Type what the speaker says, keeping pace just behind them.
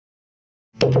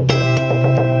Welcome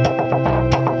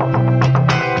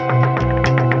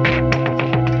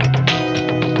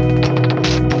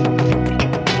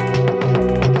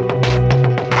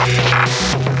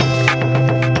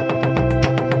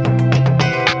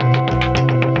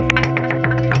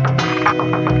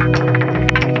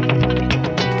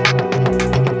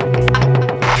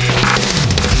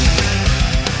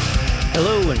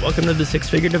to the Six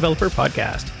Figure Developer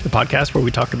Podcast, the podcast where we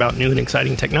talk about new and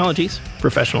exciting technologies,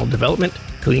 professional development,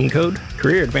 clean code,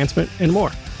 career advancement, and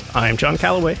more. I'm John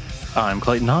Calloway. I'm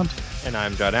Clayton Hunt. And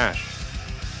I'm John Ash.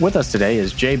 With us today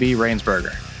is JB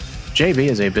Rainsberger. JB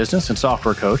is a business and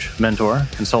software coach, mentor,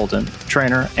 consultant,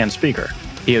 trainer, and speaker.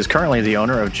 He is currently the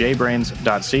owner of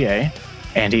jbrains.ca,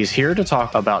 and he's here to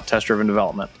talk about test-driven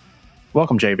development.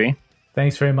 Welcome, JB.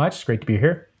 Thanks very much. It's great to be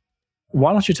here.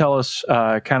 Why don't you tell us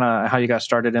kind of how you got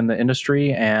started in the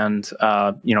industry and,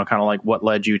 kind of like what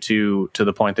led you to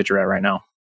the point that you're at right now?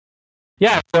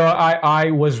 Yeah, so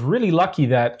I was really lucky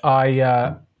that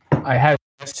I had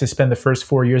to spend the first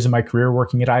 4 years of my career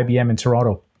working at IBM in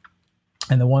Toronto.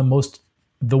 And the one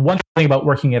thing about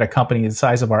working at a company the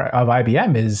size of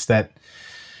IBM is that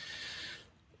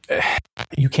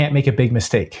you can't make a big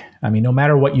mistake. I mean, no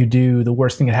matter what you do, the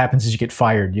worst thing that happens is you get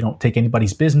fired. You don't take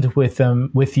anybody's business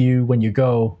with you when you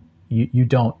go. You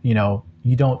don't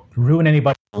ruin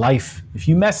anybody's life. If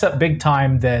you mess up big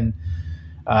time, then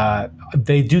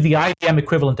they do the IBM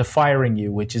equivalent of firing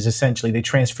you, which is essentially they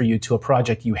transfer you to a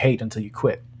project you hate until you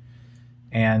quit.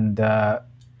 And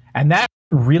that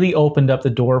really opened up the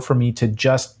door for me to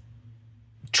just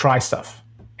try stuff.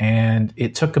 And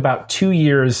it took about 2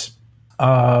 years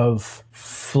of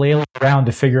flailing around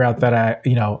to figure out that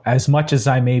as much as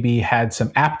I maybe had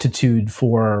some aptitude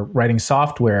for writing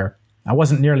software, I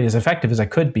wasn't nearly as effective as I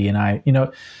could be. And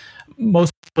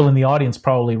most people in the audience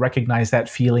probably recognize that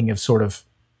feeling of sort of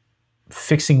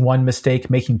fixing one mistake,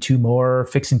 making two more,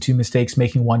 fixing two mistakes,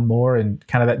 making one more, and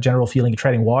kind of that general feeling of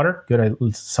treading water. Good,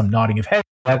 some nodding of head.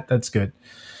 That's good.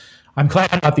 I'm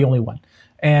glad I'm not the only one.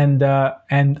 And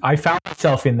I found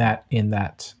myself in that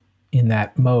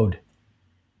mode.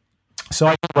 So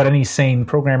I did what any sane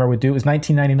programmer would do. It was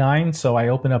 1999, so I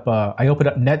opened up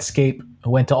Netscape. I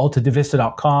went to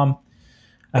altadivista.com,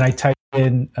 and I typed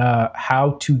in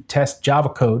how to test Java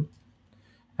code,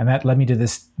 and that led me to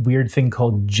this weird thing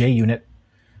called JUnit,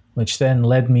 which then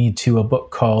led me to a book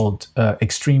called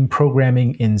Extreme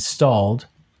Programming Installed,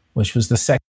 which was the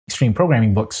second Extreme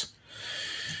Programming books,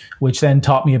 which then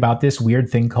taught me about this weird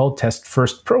thing called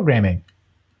test-first programming.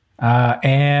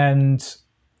 And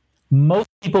most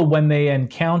people, when they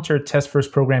encounter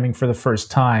test-first programming for the first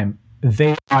time,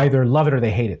 they either love it or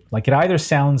they hate it. Like, it either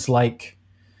sounds like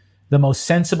the most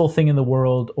sensible thing in the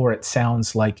world, or it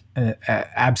sounds like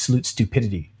absolute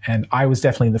stupidity. And I was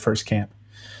definitely in the first camp.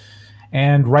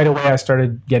 And right away, I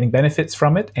started getting benefits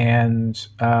from it. And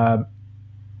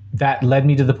that led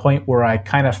me to the point where I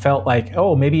kind of felt like,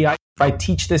 oh, maybe if I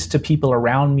teach this to people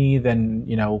around me, then,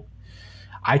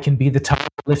 I can be the tide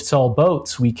that lifts all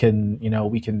boats. We can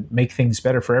make things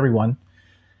better for everyone.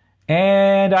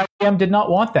 And IBM did not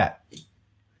want that.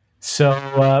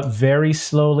 So very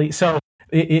slowly. So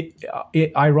it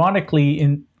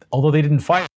ironically, although they didn't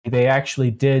fire me, they actually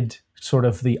did sort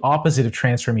of the opposite of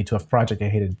transfer me to a project I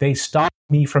hated. They stopped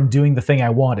me from doing the thing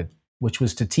I wanted, which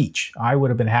was to teach. I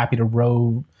would have been happy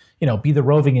to be the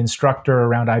roving instructor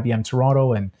around IBM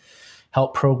Toronto and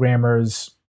help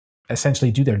programmers essentially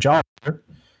do their job.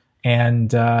 And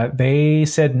they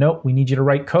said, nope, we need you to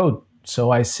write code.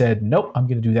 So I said, nope, I'm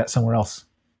going to do that somewhere else.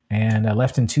 And I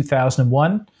left in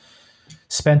 2001,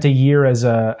 spent a year as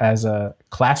a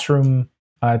classroom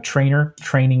trainer,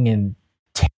 training in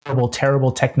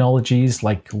terrible technologies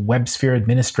like WebSphere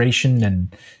administration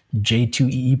and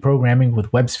J2EE programming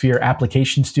with WebSphere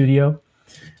Application Studio.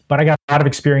 But I got a lot of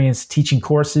experience teaching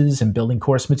courses and building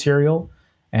course material.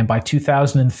 And by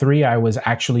 2003, I was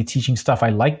actually teaching stuff I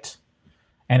liked.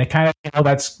 And it kind of,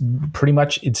 that's pretty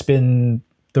much, it's been,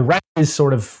 the rest is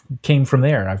sort of came from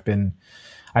there.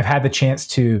 I've had the chance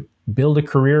to build a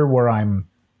career where I'm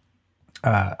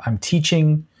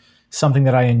teaching something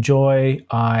that I enjoy.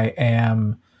 I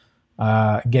am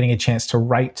getting a chance to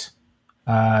write,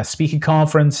 speak at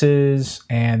conferences,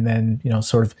 and then,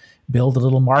 sort of build a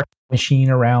little marketing machine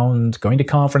around going to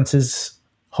conferences,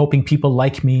 hoping people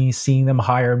like me, seeing them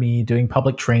hire me, doing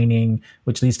public training,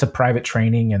 which leads to private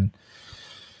training. And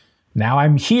now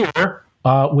I'm here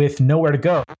with nowhere to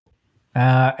go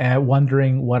and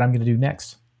wondering what I'm going to do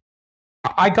next.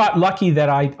 I got lucky that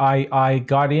I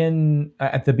got in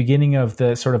at the beginning of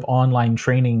the sort of online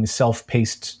training,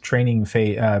 self-paced training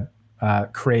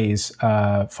craze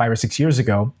 5 or 6 years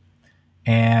ago.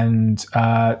 And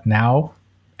now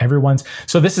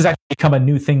So this has actually become a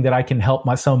new thing that I can help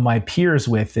some of my peers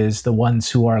with, is the ones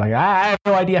who are like, I have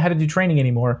no idea how to do training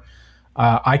anymore.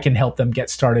 I can help them get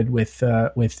started with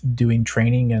doing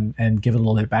training and give it a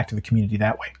little bit back to the community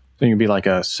that way. So you can be like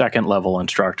a second level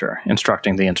instructor,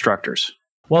 instructing the instructors.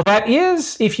 Well, that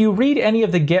is, if you read any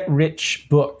of the Get Rich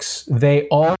books, they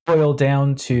all boil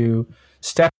down to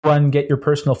step 1, get your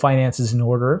personal finances in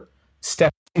order.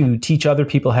 Step 2, teach other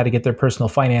people how to get their personal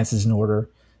finances in order.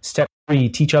 Step 3,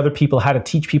 teach other people how to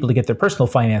teach people to get their personal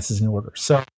finances in order.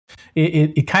 So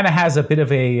it kind of has a bit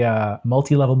of a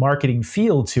multi-level marketing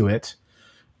feel to it.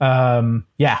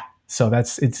 So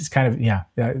it's kind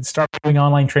of, start doing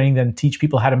online training, then teach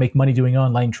people how to make money doing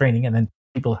online training, and then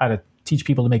teach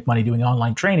people to make money doing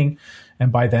online training.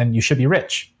 And by then you should be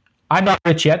rich. I'm not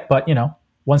rich yet, but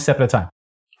one step at a time.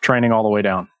 Training all the way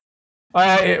down.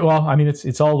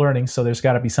 It's all learning. So there's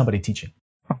got to be somebody teaching.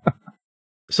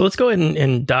 So let's go ahead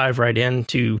and dive right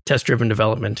into test-driven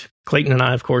development. Clayton and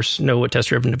I, of course, know what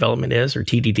test-driven development is, or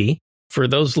TDD. For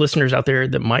those listeners out there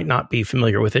that might not be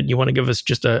familiar with it, you want to give us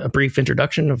just a brief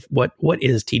introduction of what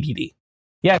is TDD?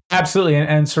 Yeah, absolutely.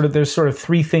 And there's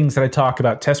 3 things that I talk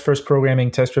about: test-first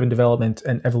programming, test-driven development,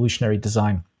 and evolutionary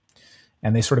design.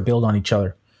 And they sort of build on each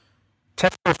other.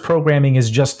 Test-first programming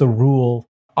is just the rule.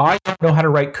 I don't know how to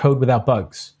write code without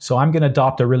bugs, so I'm going to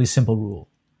adopt a really simple rule.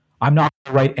 I'm not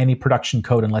going to write any production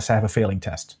code unless I have a failing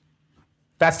test.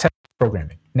 That's test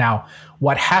programming. Now,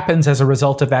 what happens as a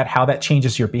result of that, how that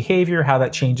changes your behavior, how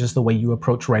that changes the way you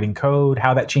approach writing code,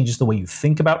 how that changes the way you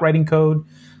think about writing code,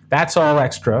 that's all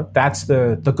extra. That's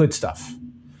the good stuff.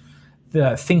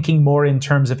 The thinking more in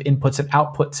terms of inputs and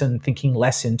outputs and thinking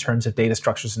less in terms of data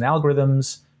structures and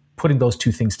algorithms, putting those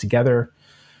 2 things together,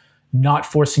 not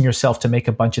forcing yourself to make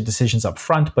a bunch of decisions up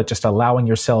front, but just allowing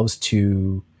yourselves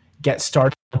to get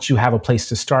started once you have a place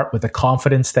to start, with the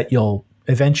confidence that you'll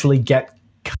eventually get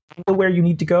kind of where you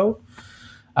need to go.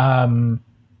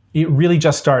 It really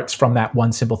just starts from that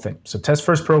one simple thing. So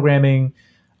test-first programming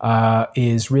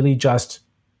is really just,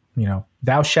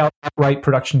 thou shalt not write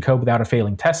production code without a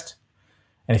failing test.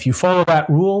 And if you follow that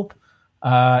rule,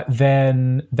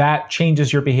 then that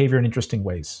changes your behavior in interesting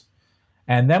ways.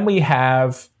 And then we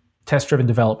have test-driven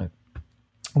development,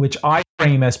 which I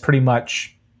frame as pretty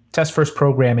much test-first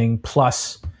programming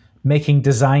plus making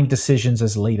design decisions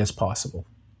as late as possible.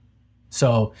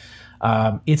 So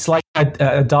it's like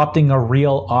adopting a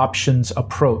real options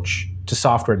approach to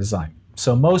software design.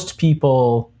 So most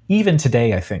people, even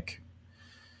today, I think,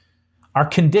 are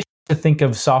conditioned to think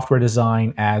of software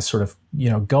design as sort of,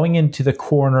 going into the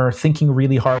corner, thinking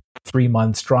really hard for 3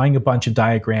 months, drawing a bunch of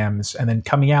diagrams, and then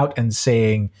coming out and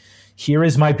saying, here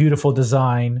is my beautiful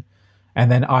design, and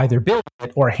then either building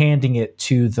it or handing it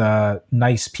to the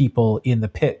nice people in the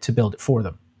pit to build it for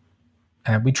them.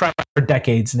 And we tried that for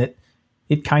decades, and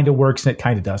it kind of works and it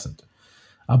kind of doesn't.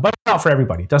 But it's not for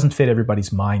everybody. It doesn't fit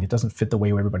everybody's mind. It doesn't fit the way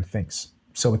everybody thinks.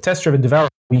 So with test-driven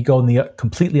development, we go in the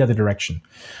completely other direction.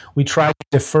 We try to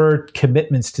defer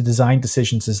commitments to design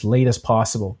decisions as late as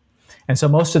possible. And so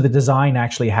most of the design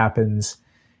actually happens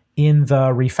in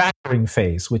the refactoring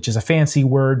phase, which is a fancy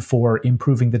word for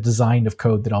improving the design of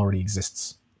code that already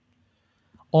exists.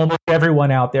 Almost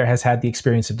everyone out there has had the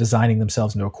experience of designing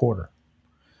themselves into a corner.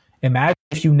 Imagine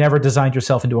if you never designed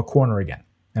yourself into a corner again.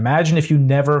 Imagine if you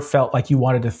never felt like you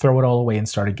wanted to throw it all away and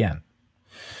start again.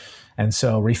 And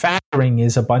so refactoring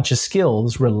is a bunch of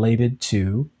skills related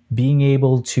to being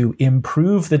able to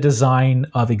improve the design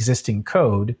of existing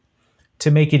code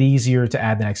to make it easier to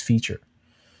add the next feature.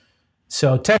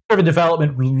 So test-driven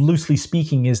development, loosely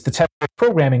speaking, is the test-driven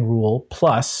programming rule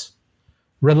plus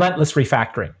relentless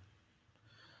refactoring.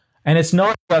 And it's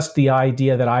not just the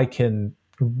idea that I can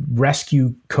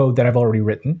rescue code that I've already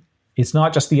written. It's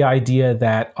not just the idea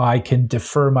that I can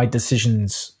defer my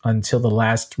decisions until the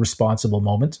last responsible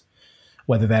moment.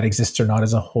 Whether that exists or not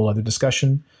is a whole other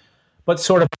discussion. But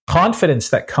sort of confidence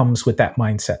that comes with that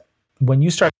mindset. When you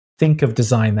start to think of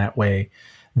design that way,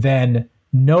 then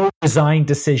no design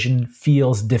decision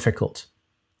feels difficult.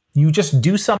 You just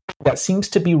do something that seems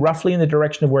to be roughly in the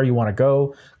direction of where you want to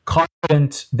go,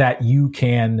 confident that you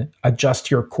can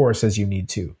adjust your course as you need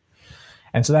to.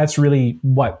 And so that's really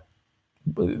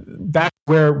that's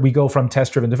where we go from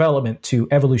test-driven development to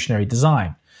evolutionary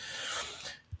design.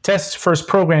 Test-first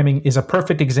programming is a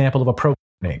perfect example of a program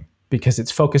name because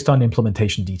it's focused on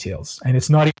implementation details. And it's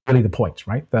not even really the point,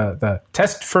 right? The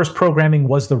test-first programming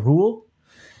was the rule.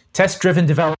 Test-driven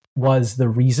development was the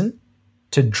reason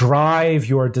to drive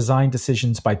your design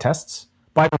decisions by tests.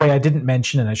 By the way, I didn't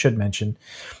mention, and I should mention,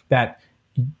 that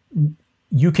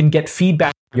you can get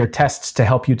feedback from your tests to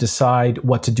help you decide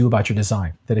what to do about your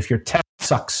design. That if your test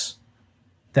sucks,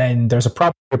 then there's a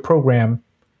problem in your program,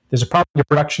 there's a problem in your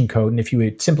production code, and if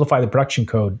you simplify the production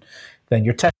code, then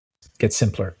your test gets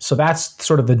simpler. So that's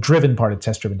sort of the driven part of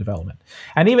test-driven development.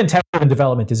 And even test-driven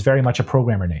development is very much a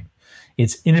programmer name.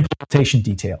 It's an implementation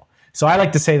detail. So I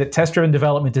like to say that test-driven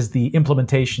development is the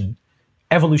implementation,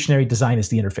 evolutionary design is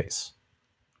the interface.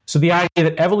 So the idea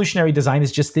that evolutionary design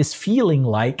is just this feeling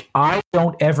like I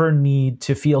don't ever need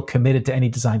to feel committed to any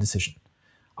design decision.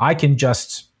 I can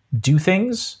just do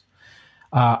things.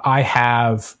 I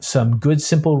have some good,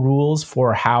 simple rules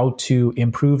for how to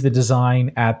improve the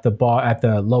design at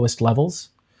the lowest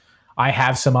levels. I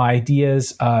have some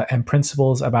ideas and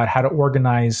principles about how to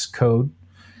organize code.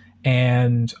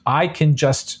 And I can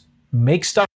just make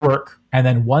stuff work. And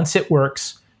then once it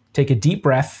works, take a deep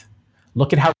breath,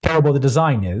 look at how terrible the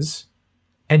design is,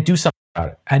 and do something about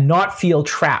it. And not feel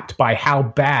trapped by how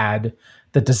bad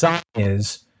the design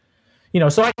is.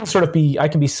 So I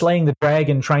can be slaying the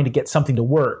dragon trying to get something to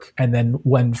work. And then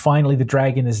when finally the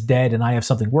dragon is dead and I have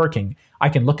something working, I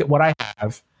can look at what I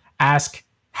have, ask,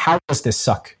 how does this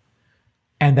suck?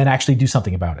 And then actually do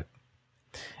something about it.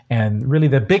 And really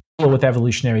the big deal with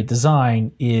evolutionary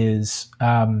design is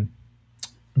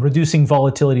reducing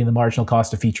volatility in the marginal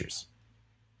cost of features,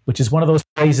 which is one of those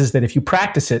phrases that if you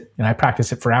practice it, and I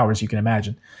practice it for hours, you can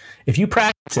imagine, if you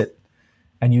practice it,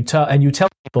 and you tell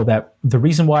people that the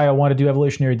reason why I want to do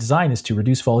evolutionary design is to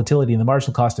reduce volatility in the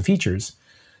marginal cost of features,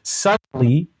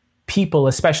 suddenly people,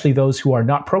 especially those who are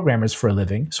not programmers for a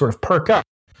living, sort of perk up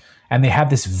and they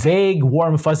have this vague,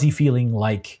 warm, fuzzy feeling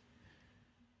like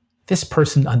this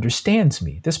person understands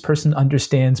me. This person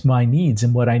understands my needs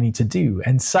and what I need to do.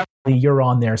 And suddenly you're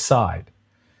on their side.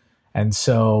 And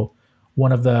so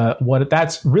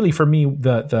that's really for me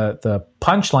the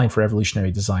punchline for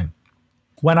evolutionary design.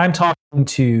 When I'm talking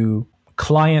to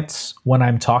clients, when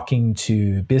I'm talking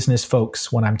to business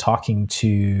folks, when I'm talking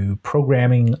to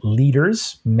programming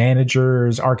leaders,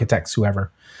 managers, architects,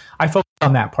 whoever, I focus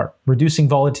on that part, reducing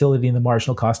volatility in the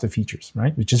marginal cost of features,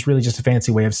 right? Which is really just a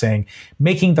fancy way of saying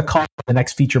making the cost of the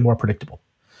next feature more predictable.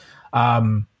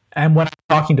 And when I'm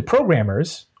talking to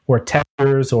programmers or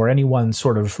testers or anyone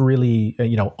sort of really,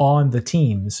 on the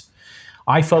teams,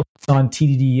 I focus on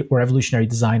TDD or evolutionary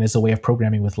design as a way of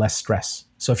programming with less stress.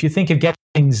 So if you think of getting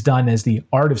things done as the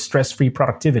art of stress-free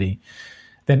productivity,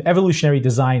 then evolutionary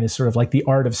design is sort of like the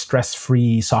art of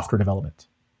stress-free software development,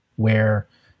 where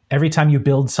every time you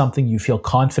build something, you feel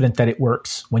confident that it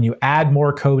works. When you add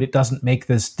more code, it doesn't make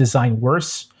this design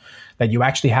worse, that you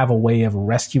actually have a way of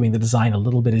rescuing the design a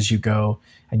little bit as you go,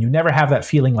 and you never have that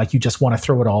feeling like you just want to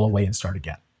throw it all away and start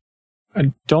again.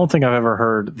 I don't think I've ever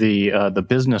heard the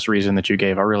business reason that you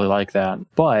gave. I really like that.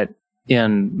 But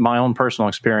in my own personal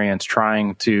experience,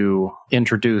 trying to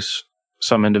introduce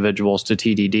some individuals to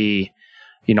TDD,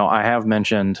 I have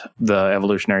mentioned the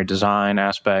evolutionary design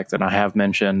aspect, and I have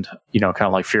mentioned, kind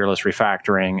of like fearless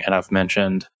refactoring, and I've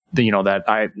mentioned that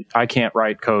I can't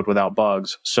write code without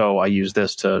bugs, so I use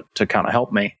this to kind of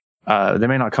help me. They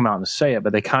may not come out and say it,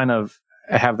 but they kind of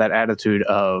have that attitude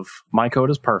of my code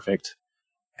is perfect.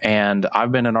 And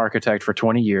I've been an architect for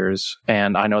 20 years,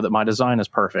 and I know that my design is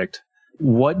perfect.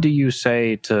 What do you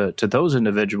say to those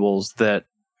individuals that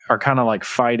are kind of like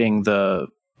fighting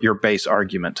your base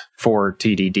argument for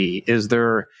TDD? Is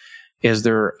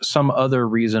there some other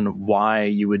reason why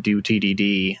you would do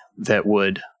TDD that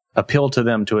would appeal to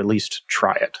them to at least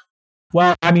try it?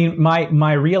 Well, I mean,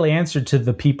 my real answer to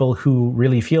the people who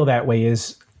really feel that way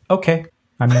is, okay.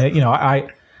 I mean,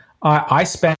 I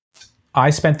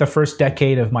spent the first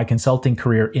decade of my consulting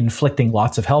career inflicting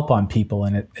lots of help on people,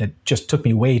 and it just took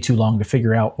me way too long to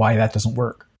figure out why that doesn't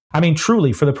work. I mean,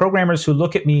 truly, for the programmers who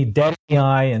look at me dead in the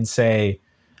eye and say,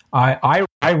 I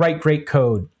write great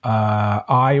code,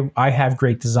 I have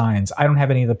great designs, I don't have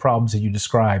any of the problems that you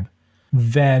describe,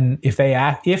 then if they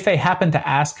happen to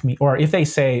ask me, or if they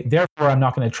say, therefore, I'm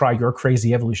not going to try your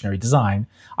crazy evolutionary design,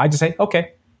 I just say,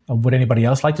 okay, would anybody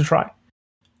else like to try?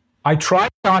 I try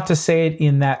not to say it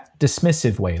in that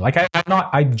dismissive way. Like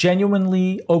I'm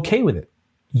genuinely okay with it.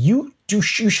 You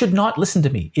should not listen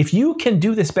to me. If you can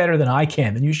do this better than I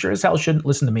can, then you sure as hell shouldn't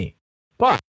listen to me.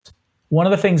 But one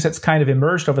of the things that's kind of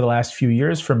emerged over the last few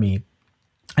years for me,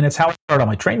 and it's how I start on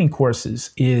my training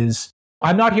courses, is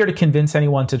I'm not here to convince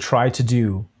anyone to try to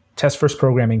do test-first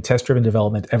programming, test-driven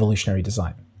development, evolutionary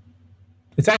design.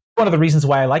 It's actually one of the reasons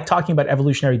why I like talking about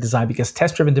evolutionary design, because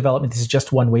test-driven development is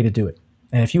just one way to do it.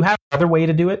 And if you have another way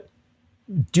to do it,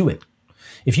 do it.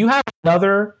 If you have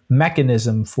another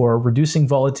mechanism for reducing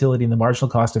volatility in the marginal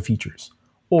cost of features,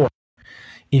 or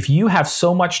if you have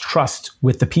so much trust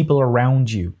with the people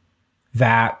around you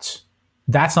that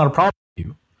that's not a problem for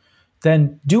you,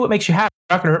 then do what makes you happy.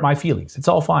 It's not going to hurt my feelings. It's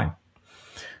all fine.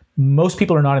 Most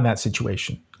people are not in that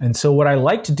situation. And so what I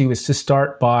like to do is to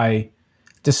start by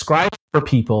describing for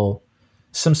people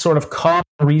some sort of common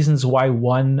reasons why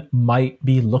one might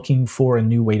be looking for a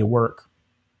new way to work,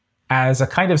 as a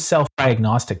kind of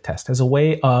self-diagnostic test, as a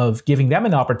way of giving them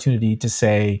an opportunity to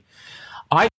say,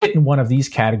 I fit in one of these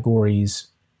categories.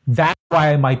 That's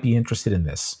why I might be interested in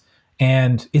this.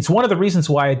 And it's one of the reasons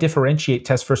why I differentiate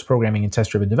test-first programming and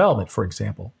test-driven development, for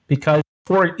example, because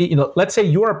let's say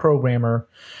you're a programmer.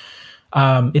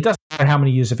 It doesn't matter how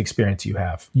many years of experience you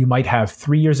have. You might have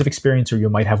 3 years of experience, or you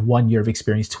might have 1 year of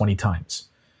experience 20 times.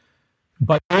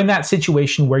 But you're in that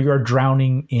situation where you're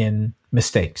drowning in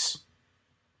mistakes,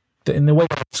 in the way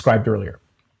I described earlier.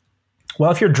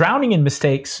 Well, if you're drowning in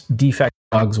mistakes, defects,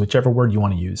 bugs, whichever word you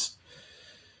want to use,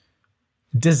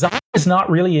 design is not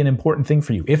really an important thing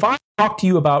for you. If I talk to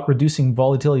you about reducing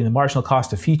volatility and the marginal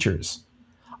cost of features,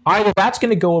 either that's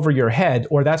going to go over your head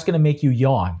or that's going to make you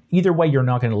yawn. Either way, you're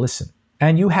not going to listen.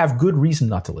 And you have good reason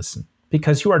not to listen,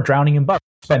 because you are drowning in bugs,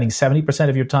 spending 70%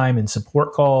 of your time in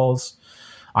support calls.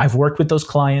 I've worked with those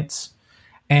clients,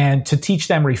 and to teach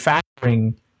them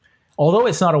refactoring, although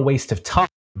it's not a waste of time,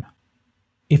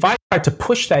 if I try to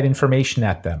push that information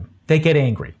at them, they get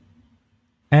angry.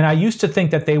 And I used to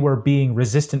think that they were being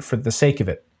resistant for the sake of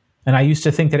it. And I used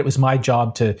to think that it was my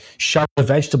job to shove the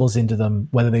vegetables into them,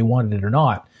 whether they wanted it or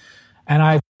not. And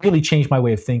I've really changed my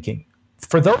way of thinking.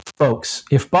 For those folks,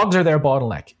 if bugs are their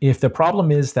bottleneck, if the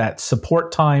problem is that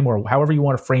support time, or however you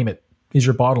want to frame it, is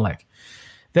your bottleneck,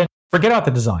 then forget out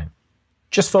the design.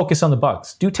 Just focus on the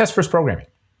bugs. Do test-first programming.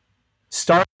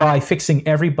 Start by fixing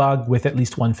every bug with at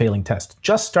least one failing test.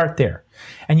 Just start there.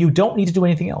 And you don't need to do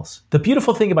anything else. The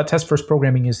beautiful thing about test-first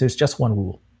programming is there's just one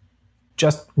rule.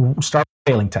 Just start with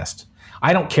a failing test.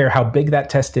 I don't care how big that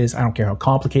test is. I don't care how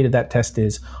complicated that test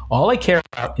is. All I care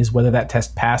about is whether that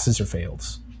test passes or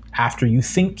fails after you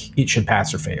think it should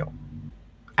pass or fail.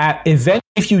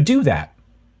 If you do that,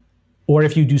 or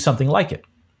if you do something like it,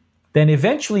 then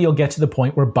eventually you'll get to the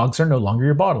point where bugs are no longer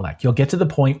your bottleneck. You'll get to the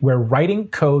point where writing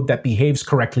code that behaves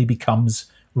correctly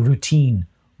becomes routine,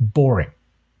 boring,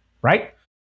 right?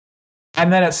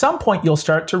 And then at some point, you'll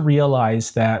start to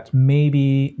realize that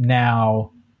maybe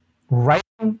now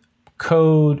writing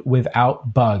code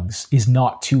without bugs is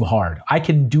not too hard. I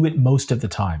can do it most of the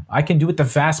time. I can do it the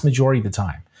vast majority of the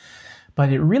time.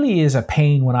 But it really is a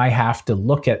pain when I have to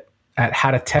look at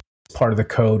how to test part of the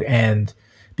code, and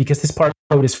because this part of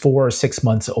the code is 4 or 6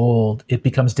 months old, it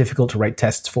becomes difficult to write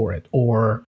tests for it.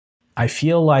 Or I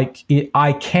feel like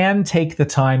I can take the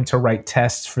time to write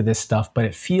tests for this stuff, but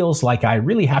it feels like I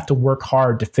really have to work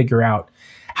hard to figure out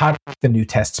how to make the new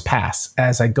tests pass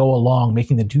as I go along,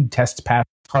 making the new tests pass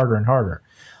harder and harder.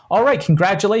 All right,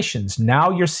 congratulations.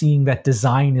 Now you're seeing that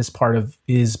design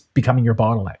is becoming your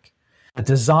bottleneck. The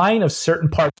design of certain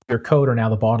parts of your code are now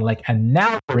the bottleneck, and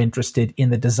now you're interested in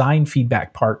the design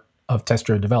feedback part of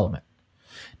test-driven development.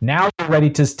 Now you're ready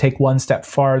to take one step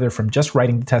farther from just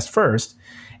writing the test first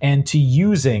and to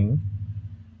using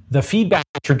the feedback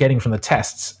that you're getting from the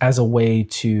tests as a way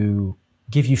to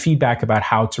give you feedback about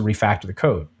how to refactor the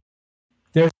code.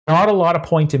 There's not a lot of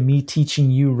point in me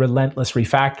teaching you relentless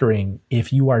refactoring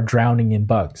if you are drowning in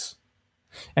bugs.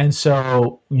 And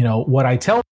so, what I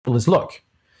tell people is, look,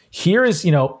 here is,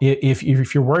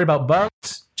 if you're worried about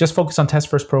bugs, just focus on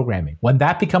test-first programming. When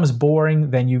that becomes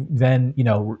boring, then you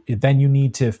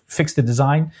need to fix the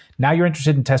design. Now you're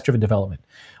interested in test-driven development.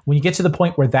 When you get to the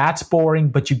point where that's boring,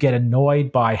 but you get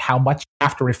annoyed by how much you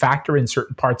have to refactor in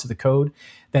certain parts of the code,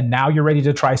 then now you're ready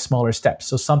to try smaller steps.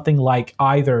 So something like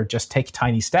either just take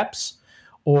tiny steps,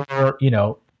 or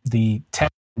the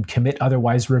test and commit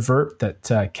otherwise revert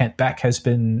that Kent Beck has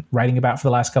been writing about for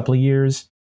the last couple of years.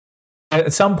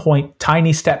 At some point,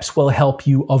 tiny steps will help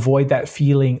you avoid that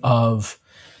feeling of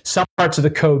some parts of the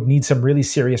code need some really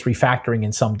serious refactoring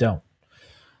and some don't.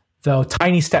 Though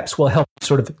tiny steps will help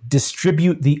sort of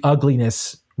distribute the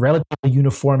ugliness relatively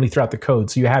uniformly throughout the code.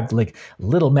 So you have like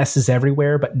little messes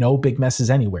everywhere, but no big messes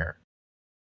anywhere.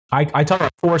 I talk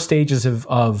about 4 stages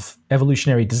of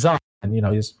evolutionary design. And,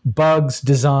 there's bugs,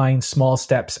 design, small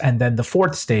steps, and then the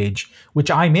 4th stage, which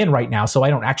I'm in right now, so I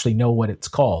don't actually know what it's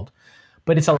called.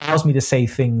 But it allows me to say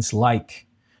things like,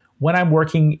 when I'm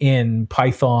working in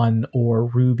Python or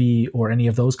Ruby or any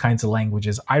of those kinds of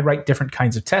languages, I write different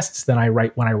kinds of tests than I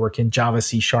write when I work in Java,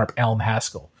 C#, Elm,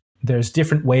 Haskell. There's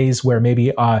different ways where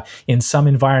maybe in some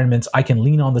environments I can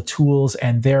lean on the tools,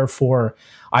 and therefore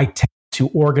I tend to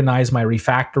organize my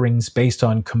refactorings based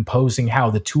on composing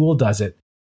how the tool does it.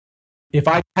 If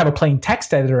I have a plain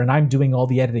text editor and I'm doing all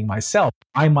the editing myself,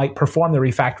 I might perform the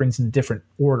refactorings in a different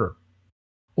order.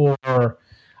 Or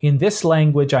in this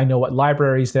language, I know what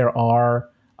libraries there are.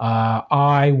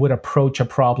 I would approach a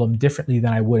problem differently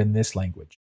than I would in this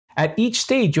language. At each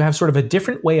stage, you have sort of a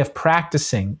different way of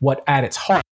practicing what at its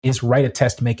heart is write a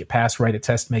test, make it pass, write a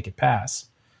test, make it pass.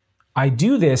 I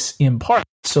do this in part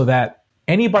so that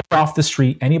anybody off the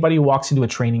street, anybody who walks into a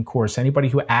training course, anybody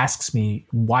who asks me,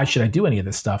 why should I do any of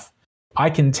this stuff? I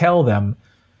can tell them,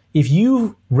 if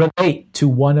you relate to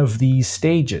one of these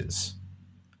stages,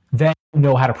 then you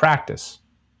know how to practice.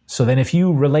 So then if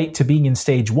you relate to being in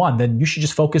stage 1, then you should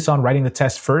just focus on writing the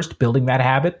test first, building that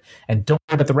habit, and don't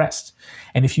worry about the rest.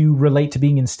 And if you relate to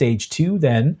being in stage 2,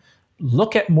 then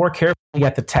look at more carefully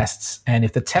at the tests. And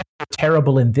if the tests are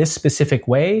terrible in this specific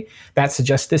way, that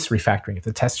suggests this refactoring. If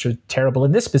the tests are terrible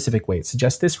in this specific way, it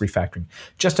suggests this refactoring.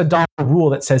 Just adopt a rule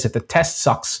that says if the test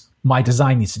sucks, my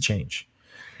design needs to change.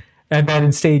 And then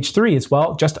in stage 3 as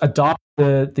well, just adopt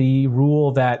the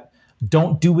rule that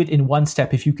don't do it in one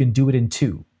step if you can do it in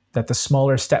 2, that the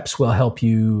smaller steps will help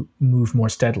you move more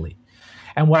steadily.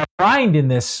 And what I find in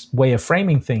this way of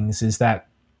framing things is that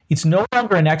it's no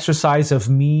longer an exercise of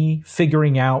me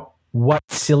figuring out what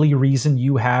silly reason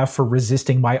you have for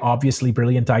resisting my obviously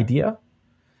brilliant idea.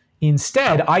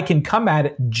 Instead, I can come at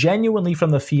it genuinely from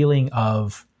the feeling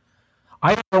of,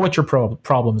 I don't know what your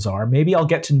problems are. Maybe I'll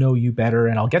get to know you better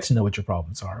and I'll get to know what your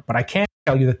problems are. But I can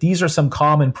tell you that these are some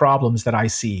common problems that I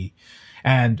see.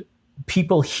 And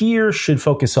people here should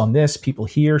focus on this. People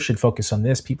here should focus on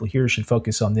this. People here should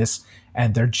focus on this.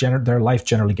 And their life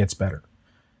generally gets better.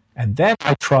 And then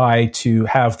I try to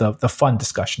have the fun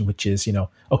discussion, which is,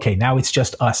 okay, now it's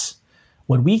just us.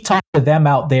 When we talk to them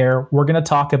out there, we're going to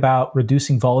talk about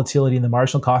reducing volatility in the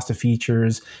marginal cost of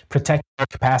features, protecting our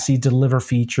capacity to deliver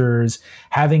features,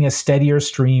 having a steadier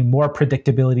stream, more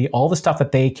predictability, all the stuff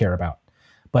that they care about.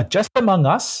 But just among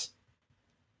us,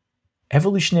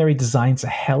 evolutionary design's a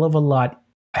hell of a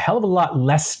lot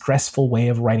less stressful way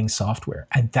of writing software.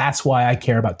 And that's why I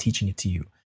care about teaching it to you.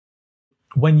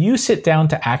 When you sit down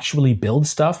to actually build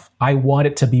stuff, I want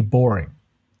it to be boring.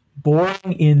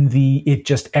 Boring in it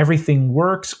just everything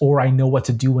works, or I know what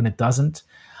to do when it doesn't.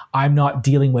 I'm not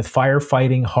dealing with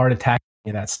firefighting, heart attack,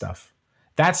 any of that stuff.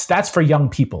 That's for young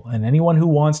people. And anyone who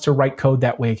wants to write code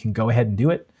that way can go ahead and do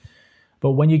it.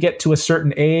 But when you get to a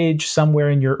certain age, somewhere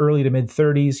in your early to mid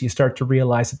 30s, you start to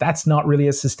realize that that's not really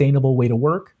a sustainable way to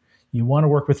work. You want to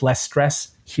work with less stress.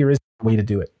 Here is the way to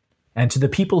do it. And to the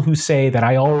people who say that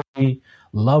I already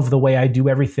love the way I do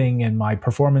everything and my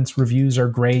performance reviews are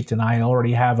great and I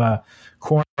already have a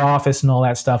corner office and all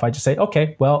that stuff, I just say,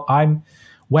 okay, well,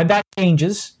 when that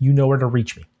changes, you know where to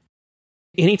reach me.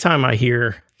 Anytime I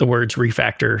hear the words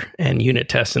refactor and unit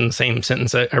tests in the same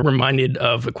sentence, I'm reminded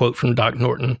of a quote from Doc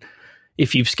Norton.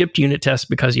 If you've skipped unit tests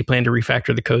because you plan to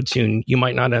refactor the code soon, you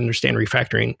might not understand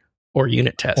refactoring or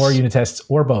unit tests. Or unit tests,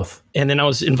 or both. And then I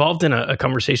was involved in a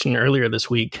conversation earlier this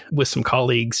week with some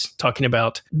colleagues talking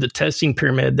about the testing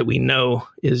pyramid that we know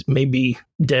is maybe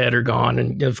dead or gone.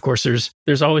 And of course,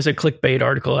 there's always a clickbait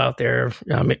article out there,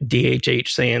 DHH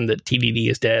saying that TDD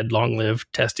is dead, long live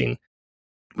testing.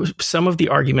 Some of the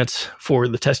arguments for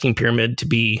the testing pyramid to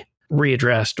be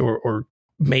readdressed, or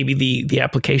maybe the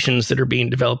applications that are being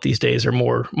developed these days are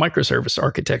more microservice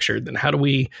architecture, then how do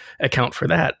we account for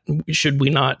that? Should we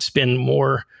not spend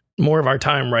more of our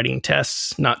time writing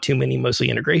tests, not too many, mostly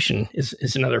integration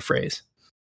is another phrase.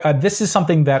 This is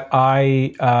something that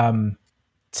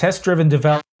test-driven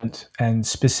development, and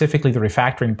specifically the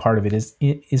refactoring part of it,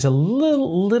 is a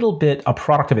little bit a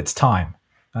product of its time.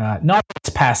 Not that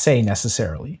it's passé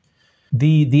necessarily.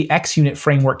 The XUnit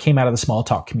framework came out of the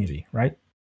Smalltalk community, right?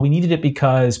 We needed it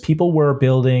because people were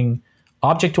building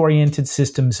object-oriented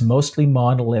systems, mostly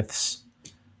monoliths,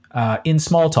 in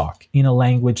Smalltalk, in a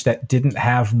language that didn't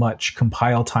have much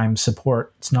compile time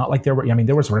support. It's not like there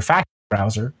was a refactoring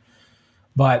browser,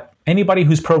 but anybody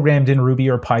who's programmed in Ruby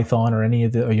or Python or any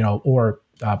of the, or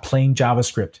plain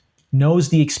JavaScript knows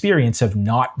the experience of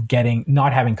not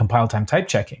having compile time type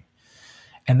checking.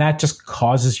 And that just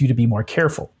causes you to be more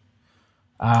careful.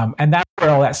 And that's where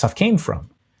all that stuff came from.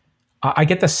 I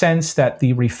get the sense that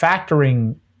the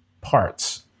refactoring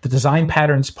parts, the design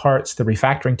patterns parts, the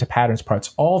refactoring to patterns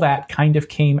parts, all that kind of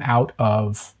came out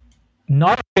of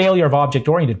not a failure of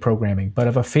object-oriented programming, but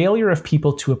of a failure of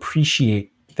people to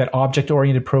appreciate that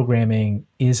object-oriented programming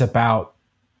is about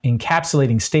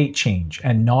encapsulating state change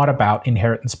and not about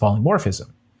inheritance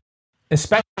polymorphism.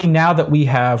 Especially now that we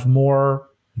have more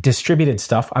distributed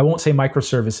stuff. I won't say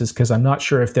microservices because I'm not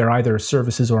sure if they're either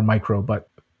services or micro, but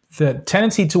the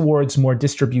tendency towards more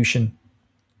distribution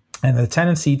and the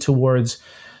tendency towards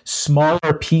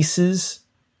smaller pieces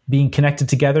being connected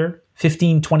together.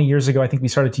 15, 20 years ago, I think we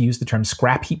started to use the term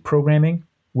scrap heap programming,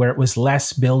 where it was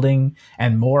less building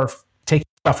and more taking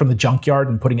stuff from the junkyard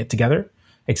and putting it together,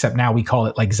 except now we call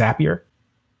it like Zapier.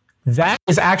 That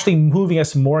is actually moving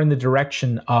us more in the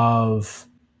direction of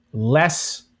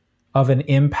less of an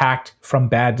impact from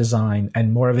bad design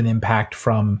and more of an impact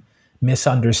from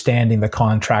misunderstanding the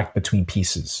contract between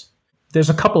pieces. There's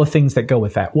a couple of things that go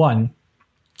with that. One,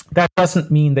 that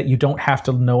doesn't mean that you don't have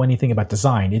to know anything about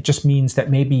design. It just means that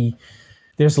maybe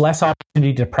there's less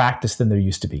opportunity to practice than there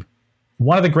used to be.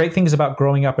 One of the great things about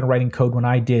growing up and writing code when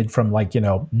I did from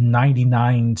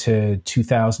 99 to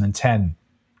 2010,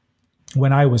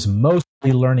 when I was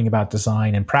mostly learning about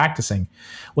design and practicing,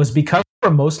 was because we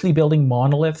were mostly building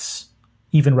monoliths,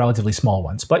 even relatively small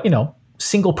ones, but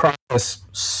single process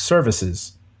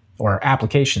services or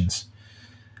applications.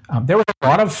 There was a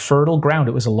lot of fertile ground.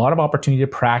 It was a lot of opportunity to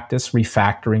practice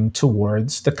refactoring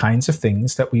towards the kinds of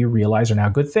things that we realize are now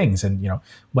good things. And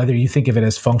whether you think of it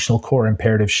as functional core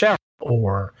imperative shell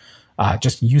or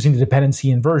just using the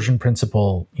dependency inversion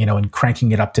principle, and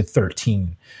cranking it up to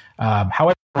 13.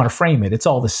 However you want to frame it, it's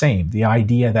all the same. The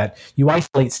idea that you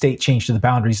isolate state change to the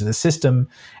boundaries of the system,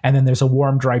 and then there's a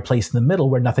warm, dry place in the middle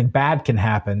where nothing bad can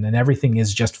happen, and everything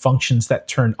is just functions that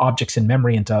turn objects in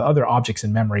memory into other objects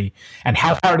in memory. And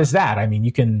how hard is that? I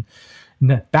mean,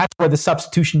 that's where the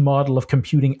substitution model of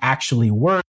computing actually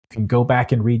works. You can go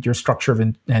back and read your structure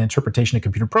and interpretation of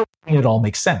computer programming. It all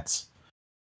makes sense.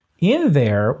 In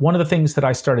there, one of the things that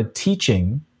I started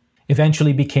teaching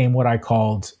eventually became what I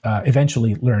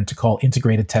eventually learned to call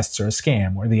integrated tests or a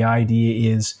scam, where the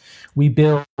idea is we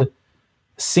build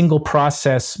single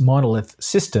process monolith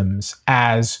systems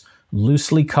as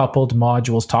loosely coupled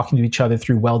modules talking to each other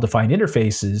through well-defined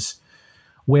interfaces,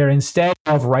 where instead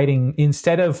of writing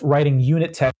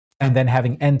unit tests and then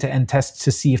having end-to-end tests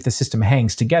to see if the system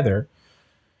hangs together,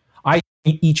 I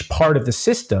see each part of the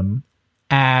system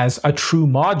as a true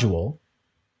module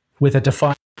with a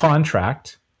defined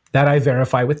contract that I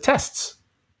verify with tests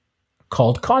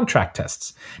called contract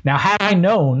tests. Now, had I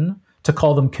known to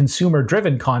call them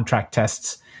consumer-driven contract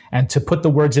tests and to put the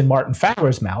words in Martin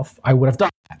Fowler's mouth, I would have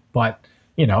done that. But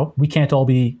we can't all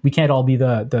be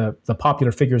the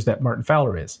popular figures that Martin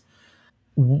Fowler is.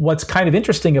 What's kind of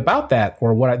interesting about that,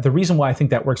 or the reason why I think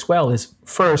that works well, is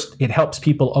first, it helps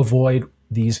people avoid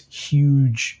these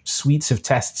huge suites of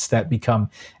tests that become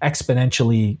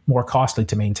exponentially more costly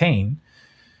to maintain.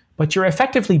 But you're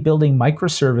effectively building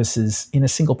microservices in a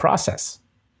single process.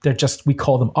 We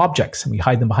call them objects, and we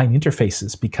hide them behind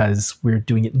interfaces because we're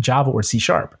doing it in Java or C#.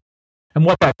 And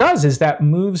what that does is that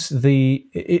moves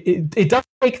it doesn't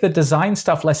make the design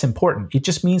stuff less important. It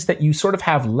just means that you sort of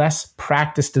have less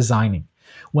practice designing.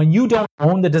 When you don't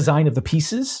own the design of the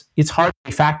pieces, it's hard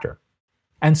to refactor.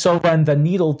 And so then the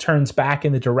needle turns back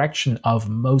in the direction of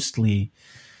mostly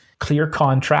clear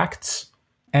contracts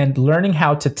and learning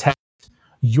how to test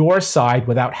your side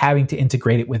without having to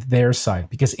integrate it with their side.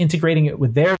 Because integrating it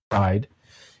with their side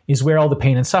is where all the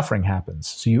pain and suffering happens.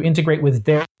 So you integrate with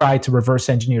their side to reverse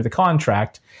engineer the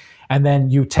contract, and then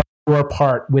you test your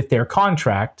part with their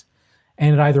contract,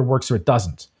 and it either works or it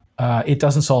doesn't. It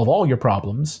doesn't solve all your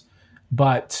problems,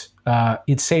 but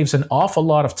it saves an awful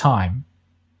lot of time,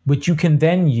 which you can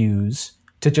then use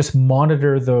to just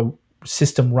monitor the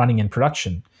system running in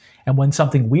production. And when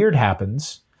something weird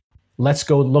happens, let's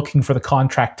go looking for the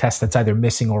contract test that's either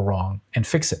missing or wrong and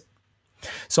fix it.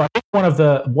 So I think one of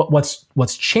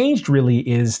what's changed really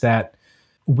is that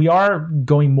we are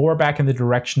going more back in the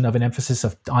direction of an emphasis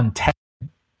on testing.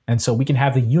 And so we can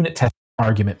have the unit testing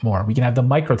argument more. We can have the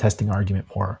micro testing argument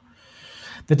more.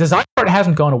 The design part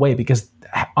hasn't gone away because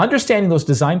understanding those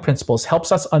design principles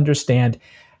helps us understand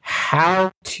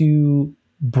how to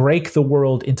break the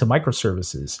world into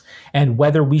microservices and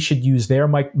whether we should use their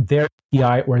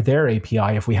API or their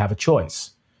API if we have a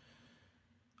choice.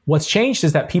 What's changed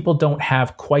is that people don't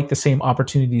have quite the same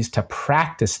opportunities to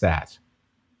practice that.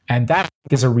 And that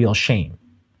is a real shame.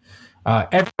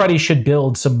 Everybody should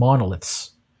build some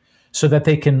monoliths so that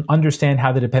they can understand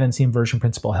how the dependency inversion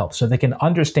principle helps, so they can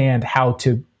understand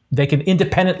they can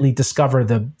independently discover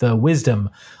the wisdom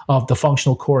of the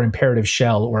functional core imperative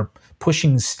shell or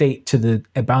pushing state to the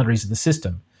boundaries of the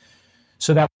system.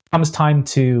 So that when it comes time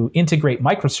to integrate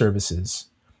microservices,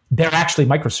 they're actually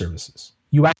microservices.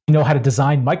 You actually know how to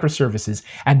design microservices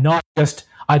and not just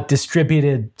a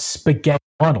distributed spaghetti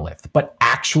monolith, but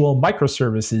actual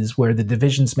microservices where the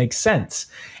divisions make sense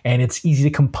and it's easy to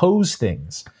compose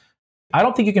things. I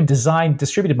don't think you can design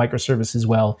distributed microservices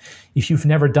well if you've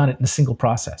never done it in a single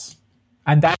process.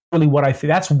 And that's really what I think.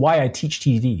 That's why I teach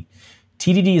TDD.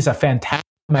 TDD is a fantastic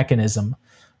mechanism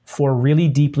for really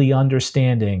deeply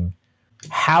understanding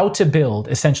how to build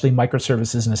essentially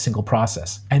microservices in a single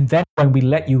process. And then when we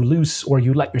let you loose, or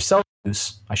you let yourself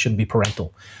loose, I shouldn't be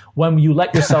parental, when you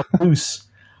let yourself loose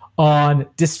on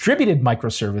distributed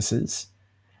microservices,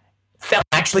 they'll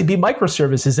actually be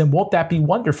microservices, and won't that be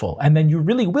wonderful? And then you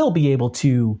really will be able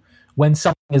to, when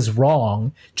something is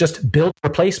wrong, just build a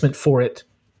replacement for it,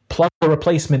 plug the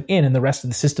replacement in, and the rest of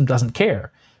the system doesn't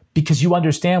care. Because you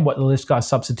understand what the Liskov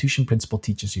substitution principle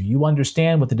teaches you. You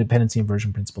understand what the dependency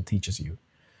inversion principle teaches you.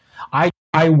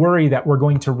 I worry that we're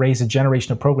going to raise a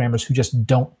generation of programmers who just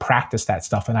don't practice that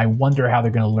stuff, and I wonder how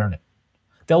they're going to learn it.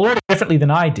 They'll learn it differently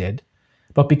than I did,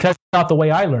 but because it's not the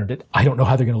way I learned it, I don't know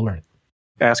how they're going to learn it.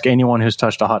 Ask anyone who's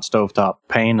touched a hot stovetop.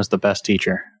 Pain is the best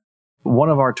teacher. One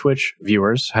of our Twitch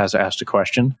viewers has asked a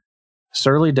question.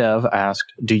 Surly Dev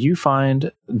asked, do you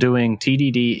find doing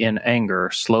TDD in anger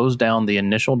slows down the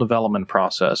initial development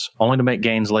process, only to make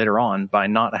gains later on by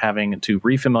not having to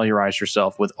refamiliarize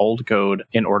yourself with old code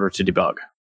in order to debug?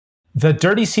 The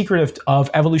dirty secret of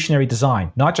evolutionary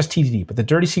design, not just TDD, but the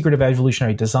dirty secret of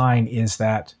evolutionary design is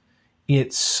that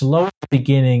it's slow at the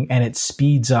beginning and it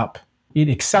speeds up. It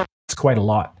accelerates quite a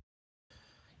lot.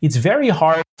 It's very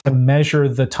hard to measure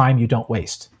the time you don't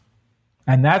waste.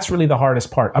 And that's really the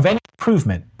hardest part of any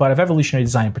improvement, but of evolutionary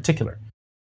design in particular.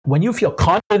 When you feel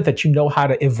confident that you know how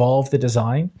to evolve the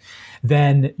design,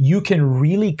 then you can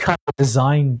really cut the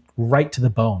design right to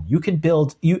the bone. You can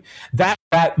build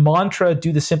that mantra,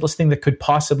 do the simplest thing that could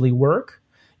possibly work.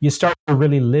 You start to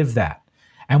really live that.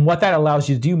 And what that allows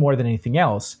you to do more than anything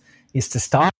else is to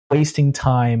stop wasting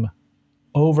time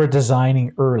over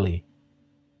designing early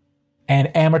and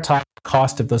amortize the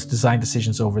cost of those design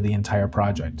decisions over the entire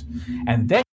project. And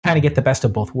then you kind of get the best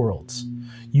of both worlds.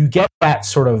 You get that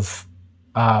sort of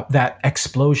that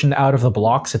explosion out of the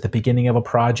blocks at the beginning of a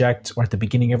project or at the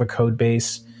beginning of a code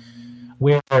base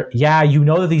where, yeah, you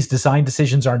know that these design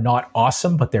decisions are not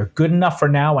awesome, but they're good enough for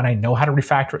now, and I know how to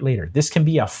refactor it later. This can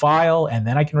be a file, and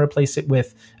then I can replace it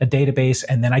with a database,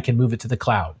 and then I can move it to the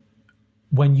cloud.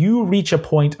 When you reach a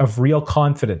point of real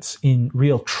confidence, in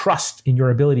real trust in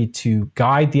your ability to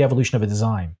guide the evolution of a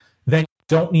design, then you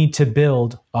don't need to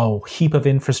build a heap of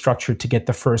infrastructure to get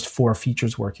the first 4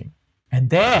 features working. And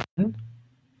then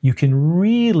you can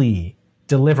really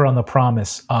deliver on the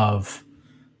promise of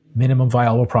minimum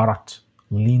viable product,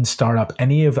 lean startup,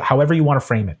 however you want to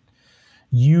frame it.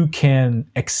 You can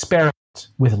experiment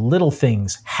with little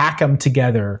things, hack them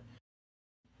together.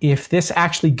 If this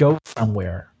actually goes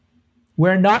somewhere,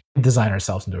 we're not going to design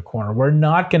ourselves into a corner. We're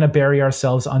not going to bury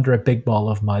ourselves under a big ball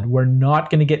of mud. We're not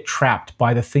going to get trapped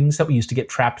by the things that we used to get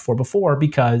trapped for before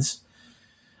because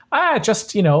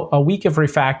just a week of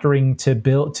refactoring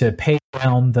to pay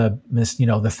down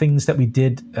the things that we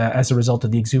did as a result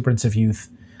of the exuberance of youth.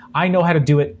 I know how to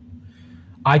do it.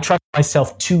 I trust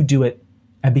myself to do it.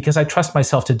 And because I trust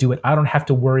myself to do it, I don't have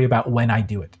to worry about when I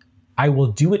do it. I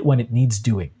will do it when it needs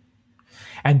doing.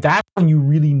 And that's when you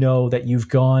really know that you've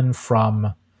gone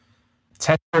from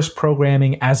test-first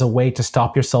programming as a way to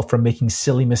stop yourself from making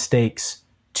silly mistakes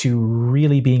to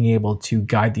really being able to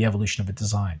guide the evolution of a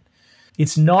design.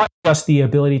 It's not just the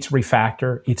ability to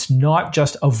refactor. It's not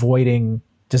just avoiding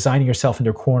designing yourself into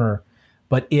a corner,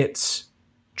 but it's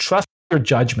trust your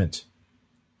judgment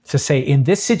to say, in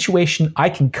this situation, I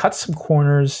can cut some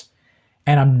corners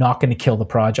and I'm not going to kill the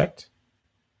project,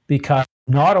 because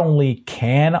not only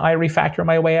can I refactor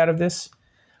my way out of this,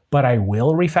 but I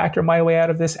will refactor my way out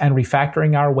of this, and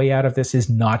refactoring our way out of this is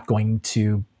not going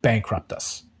to bankrupt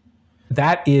us.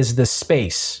 That is the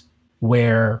space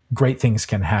where great things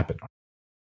can happen.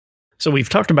 So we've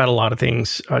talked about a lot of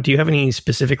things. Do you have any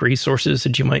specific resources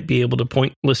that you might be able to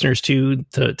point listeners to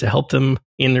help them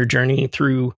in their journey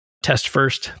through test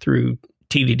first, through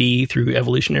TDD, through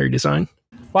evolutionary design?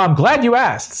 Well, I'm glad you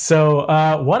asked. So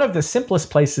one of the simplest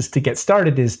places to get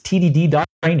started is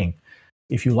tdd.training.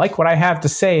 If you like what I have to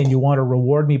say and you want to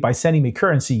reward me by sending me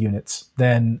currency units,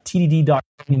 then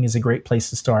tdd.training is a great place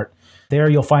to start. There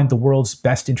you'll find the world's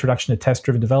best introduction to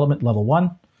test-driven development, level 1,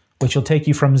 which will take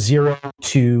you from 0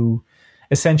 to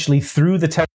essentially through the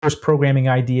test-first programming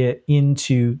idea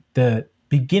into the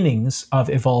beginnings of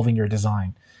evolving your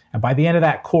design. And by the end of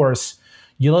that course,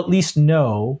 you'll at least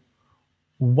know,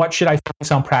 what should I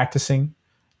focus on practicing,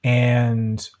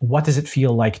 and what does it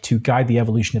feel like to guide the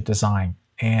evolution of design?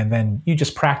 And then you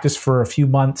just practice for a few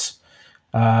months,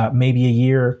 maybe a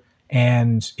year.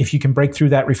 And if you can break through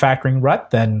that refactoring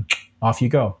rut, then off you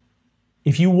go.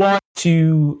 If you want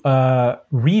to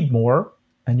read more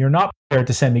and you're not prepared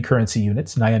to send me currency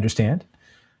units, and I understand,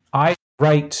 I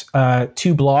write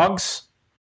 2 blogs.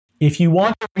 If you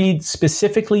want to read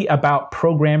specifically about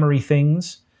programmery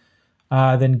things,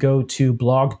 then go to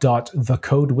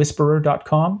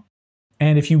blog.thecodewhisperer.com.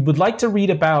 And if you would like to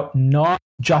read about not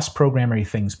just programmery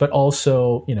things, but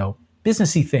also,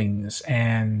 businessy things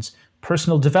and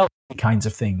personal development kinds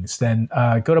of things, then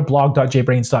go to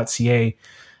blog.jbrains.ca.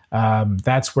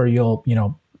 That's where you'll,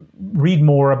 read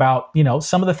more about,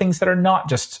 some of the things that are not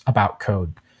just about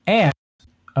code. And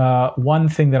one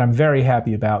thing that I'm very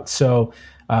happy about. So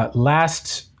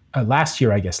last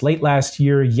year, I guess, late last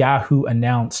year, Yahoo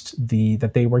announced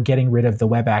that they were getting rid of the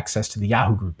web access to the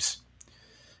Yahoo groups.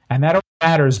 And that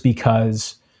matters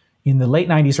because in the late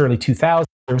 90s, early 2000s,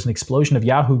 there was an explosion of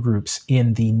Yahoo groups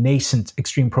in the nascent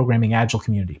extreme programming agile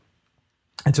community.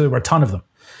 And so there were a ton of them.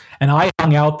 And I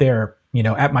hung out there,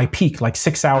 at my peak, like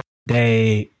 6 hours a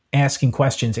day, asking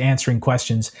questions, answering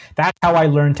questions. That's how I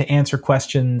learned to answer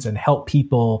questions and help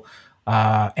people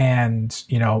and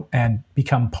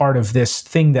become part of this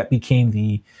thing that became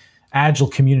the agile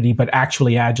community, but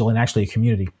actually agile and actually a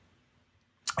community.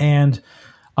 And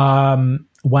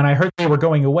when I heard they were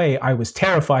going away, I was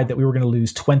terrified that we were going to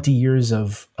lose 20 years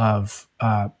of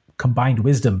combined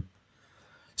wisdom.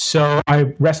 So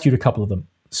I rescued a couple of them.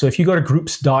 So if you go to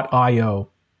groups.io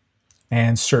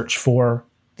and search for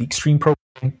the extreme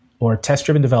programming or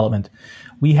test-driven development,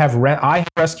 I have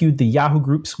rescued the Yahoo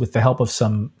groups with the help of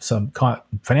some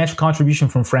financial contribution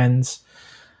from friends.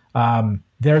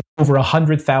 There's over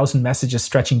 100,000 messages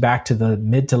stretching back to the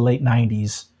mid to late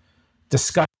 90s.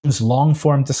 Discussions,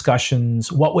 long-form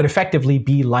discussions, what would effectively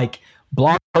be like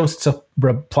blog posts,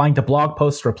 replying to blog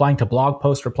posts, replying to blog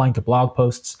posts, replying to blog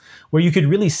posts, where you could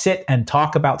really sit and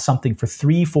talk about something for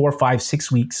 3, 4, 5,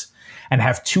 6 weeks and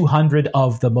have 200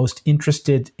 of the most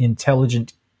interested,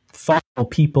 intelligent, thoughtful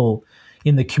people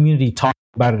in the community talk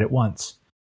about it at once.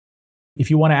 If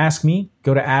you want to ask me,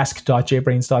 go to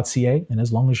ask.jbrains.ca, and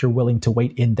as long as you're willing to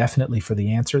wait indefinitely for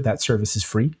the answer, that service is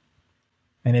free.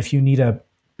 And if you need a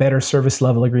better service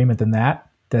level agreement than that,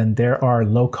 then there are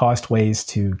low-cost ways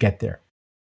to get there.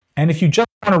 And if you just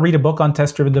want to read a book on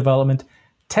test-driven development,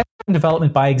 Test-Driven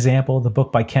Development by Example, the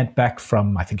book by Kent Beck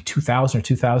from, I think, 2000 or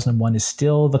 2001, is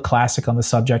still the classic on the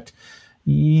subject.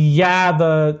 Yeah,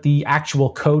 the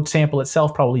actual code sample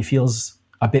itself probably feels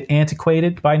a bit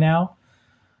antiquated by now,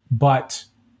 but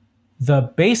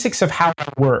the basics of how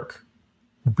it works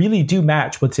really do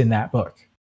match what's in that book.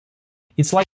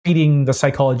 It's like reading The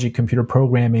Psychology of Computer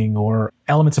Programming or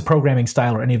Elements of Programming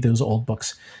Style or any of those old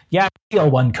books. Yeah,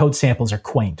 PL1 code samples are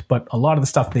quaint, but a lot of the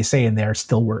stuff they say in there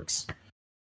still works.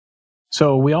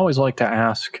 So we always like to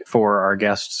ask for our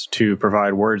guests to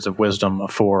provide words of wisdom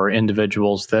for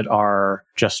individuals that are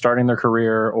just starting their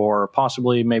career, or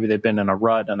possibly maybe they've been in a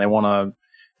rut and they want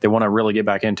to really get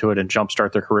back into it and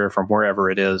jumpstart their career from wherever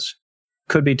it is.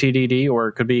 Could be TDD or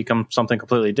it could become something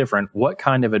completely different. What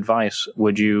kind of advice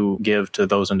would you give to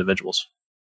those individuals?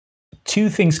 Two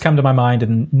things come to my mind,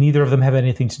 and neither of them have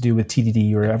anything to do with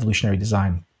TDD or evolutionary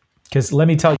design. Because let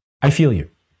me tell you, I feel you.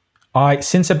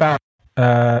 Since about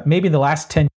maybe the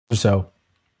last 10 years or so,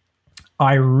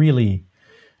 I really,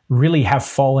 really have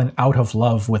fallen out of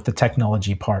love with the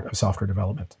technology part of software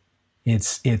development.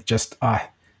 It just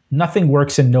nothing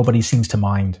works and nobody seems to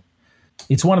mind.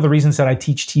 It's one of the reasons that I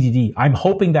teach TDD. I'm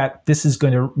hoping that this is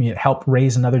going to help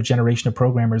raise another generation of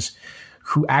programmers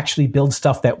who actually build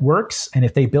stuff that works. And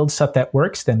if they build stuff that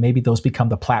works, then maybe those become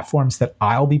the platforms that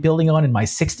I'll be building on in my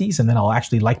 60s, and then I'll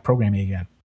actually like programming again.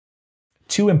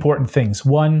 Two important things.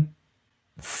 One,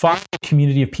 find a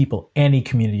community of people, any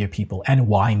community of people, and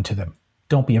whine to them.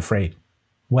 Don't be afraid.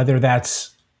 Whether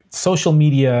that's social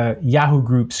media, Yahoo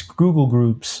groups, Google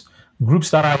groups,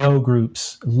 groups.io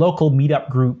groups, local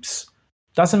meetup groups,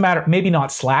 doesn't matter. Maybe not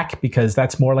Slack, because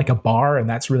that's more like a bar and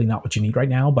that's really not what you need right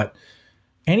now. But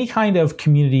any kind of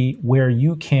community where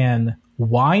you can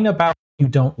whine about what you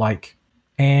don't like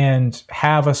and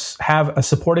have a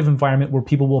supportive environment where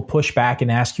people will push back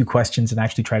and ask you questions and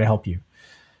actually try to help you.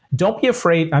 Don't be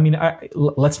afraid. I mean,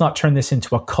 let's not turn this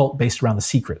into a cult based around the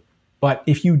secret. But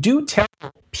if you do tell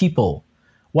people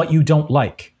what you don't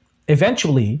like,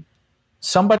 eventually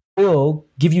somebody will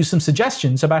give you some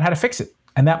suggestions about how to fix it.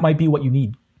 And that might be what you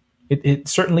need. It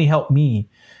certainly helped me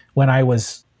when I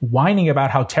was whining about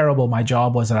how terrible my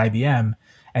job was at IBM,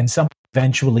 and somebody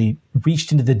eventually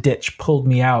reached into the ditch, pulled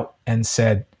me out, and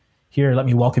said, "Here, let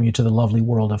me welcome you to the lovely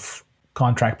world of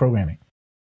contract programming."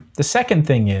 The second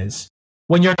thing is,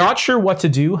 when you're not sure what to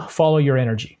do, follow your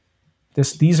energy.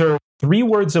 These are 3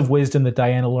 words of wisdom that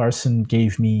Diana Larson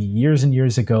gave me years and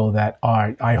years ago that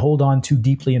I hold on to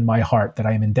deeply in my heart, that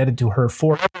I am indebted to her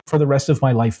for the rest of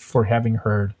my life for having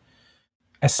heard.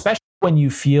 Especially when you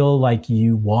feel like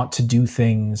you want to do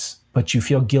things but you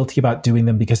feel guilty about doing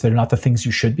them because they're not the things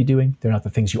you should be doing. They're not the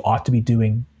things you ought to be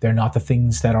doing. They're not the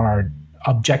things that are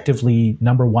objectively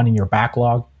number one in your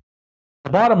backlog.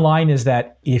 The bottom line is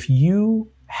that if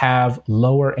you have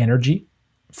lower energy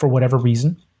for whatever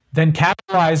reason, then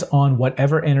capitalize on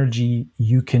whatever energy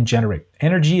you can generate.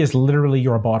 Energy is literally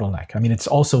your bottleneck. I mean, it's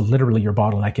also literally your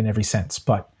bottleneck in every sense,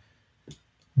 but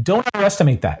don't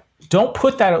underestimate that. Don't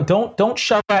put that, don't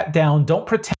shove that down. Don't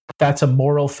pretend that's a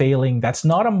moral failing. That's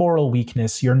not a moral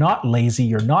weakness. You're not lazy.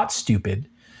 You're not stupid.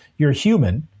 You're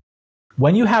human.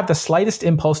 When you have the slightest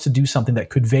impulse to do something that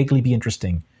could vaguely be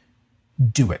interesting,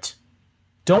 do it.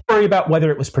 Don't worry about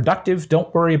whether it was productive.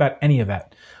 Don't worry about any of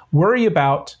that. Worry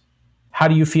about how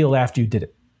do you feel after you did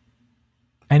it.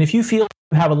 And if you feel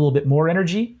you have a little bit more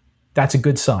energy, that's a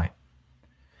good sign.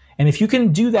 And if you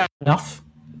can do that enough,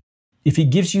 if it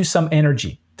gives you some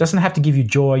energy, doesn't have to give you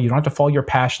joy, you don't have to follow your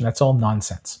passion, that's all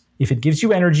nonsense. If it gives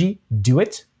you energy, do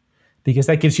it, because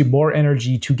that gives you more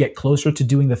energy to get closer to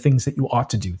doing the things that you ought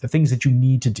to do, the things that you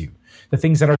need to do, the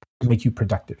things that are going to make you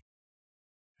productive.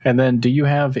 And then do you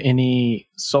have any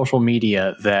social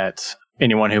media that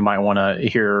anyone who might want to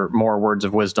hear more words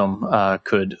of wisdom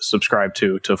could subscribe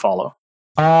to follow?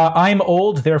 I'm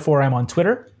old, therefore I'm on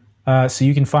Twitter. So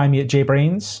you can find me at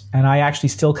jbrains, and I actually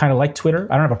still kind of like Twitter.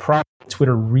 I don't have a problem with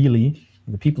Twitter, really.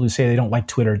 The people who say they don't like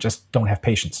Twitter just don't have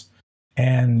patience.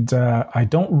 And I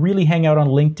don't really hang out on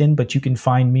LinkedIn, but you can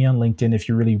find me on LinkedIn if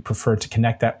you really prefer to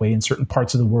connect that way in certain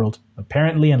parts of the world.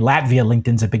 Apparently in Latvia,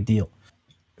 LinkedIn's a big deal.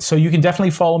 So you can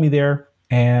definitely follow me there,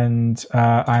 and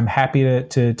I'm happy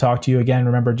to talk to you again.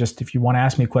 Remember, just if you want to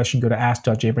ask me a question, go to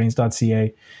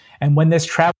ask.jbrains.ca. And when this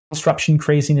travel disruption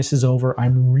craziness is over,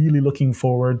 I'm really looking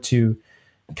forward to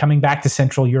coming back to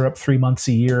Central Europe 3 months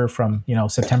a year from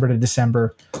September to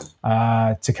December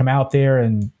to come out there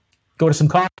and go to some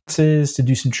conferences, to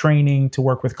do some training, to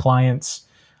work with clients.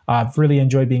 I've really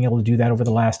enjoyed being able to do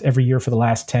that every year for the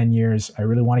last 10 years. I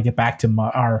really want to get back to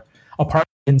our apartment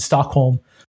in Stockholm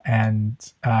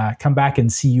and come back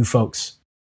and see you folks.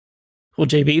 Well,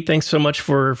 JB, thanks so much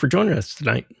for joining us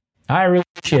tonight. I really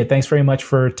appreciate it. Thanks very much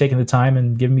for taking the time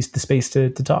and giving me the space to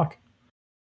talk.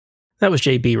 That was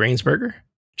JB Rainsberger.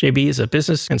 JB is a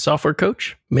business and software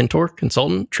coach, mentor,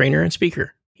 consultant, trainer, and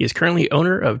speaker. He is currently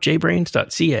owner of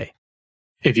jbrains.ca.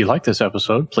 If you like this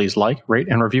episode, please like, rate,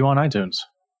 and review on iTunes.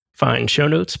 Find show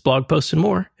notes, blog posts, and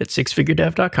more at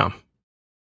sixfiguredev.com.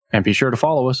 And be sure to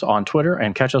follow us on Twitter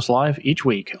and catch us live each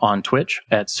week on Twitch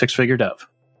at sixfiguredev.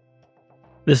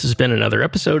 This has been another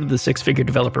episode of the Six Figure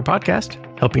Developer Podcast,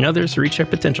 helping others reach their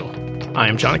potential. I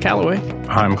am John Calloway.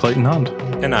 I'm Clayton Hund.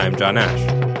 And I'm John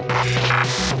Ash.